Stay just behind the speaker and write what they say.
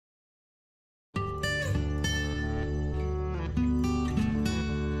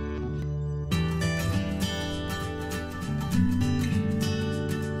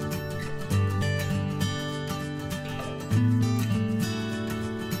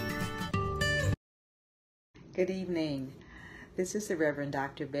Good evening. This is the Reverend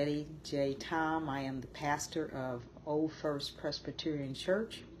Dr. Betty J. Tom. I am the pastor of Old First Presbyterian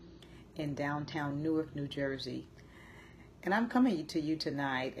Church in downtown Newark, New Jersey. And I'm coming to you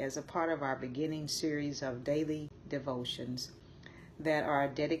tonight as a part of our beginning series of daily devotions that are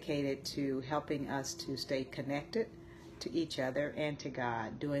dedicated to helping us to stay connected to each other and to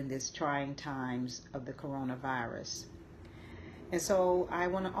God during these trying times of the coronavirus. And so I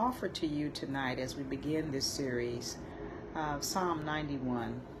want to offer to you tonight, as we begin this series, Psalm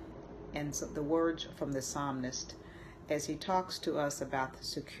 91, and so the words from the psalmist as he talks to us about the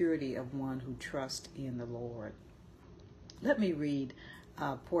security of one who trusts in the Lord. Let me read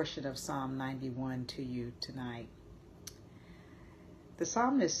a portion of Psalm 91 to you tonight. The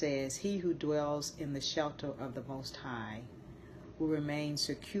psalmist says, "He who dwells in the shelter of the Most High will remain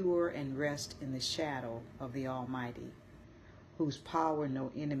secure and rest in the shadow of the Almighty, whose power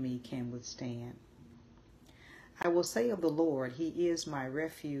no enemy can withstand. I will say of the Lord, He is my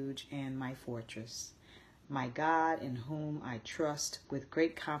refuge and my fortress, my God in whom I trust with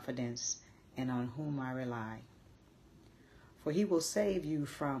great confidence and on whom I rely. For He will save you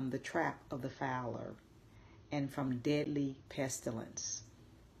from the trap of the fowler and from deadly pestilence."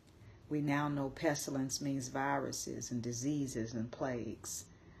 We now know pestilence means viruses and diseases and plagues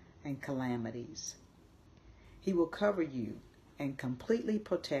and calamities. He will cover you and completely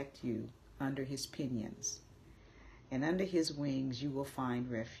protect you under His pinions, and under His wings you will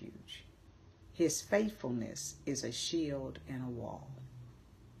find refuge. His faithfulness is a shield and a wall.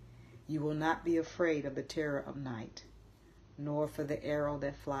 You will not be afraid of the terror of night, nor for the arrow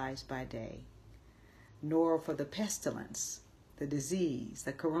that flies by day, nor for the pestilence, the disease,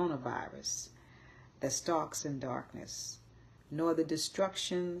 the coronavirus that stalks in darkness, nor the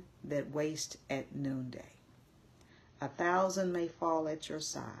destruction that wastes at noonday. 1,000 may fall at your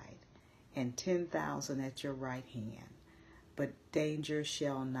side, and 10,000 at your right hand, but danger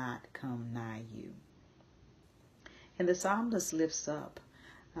shall not come nigh you. And the psalmist lifts up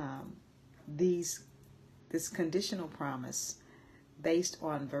this conditional promise based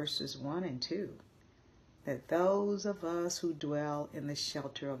on verses 1 and 2, that those of us who dwell in the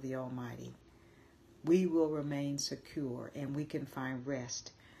shelter of the Almighty, we will remain secure and we can find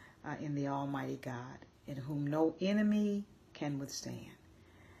rest in the Almighty God, in whom no enemy can withstand.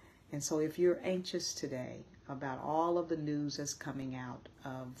 And so if you're anxious today about all of the news that's coming out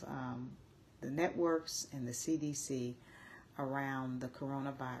of the networks and the CDC around the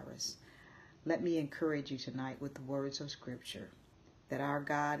coronavirus, let me encourage you tonight with the words of Scripture, that our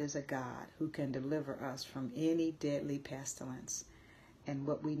God is a God who can deliver us from any deadly pestilence. And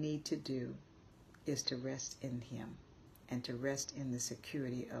what we need to do is to rest in Him and to rest in the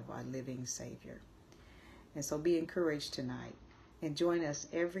security of our living Savior. And so be encouraged tonight and join us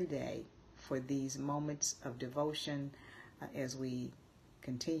every day for these moments of devotion as we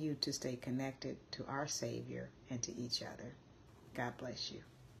continue to stay connected to our Savior and to each other. God bless you.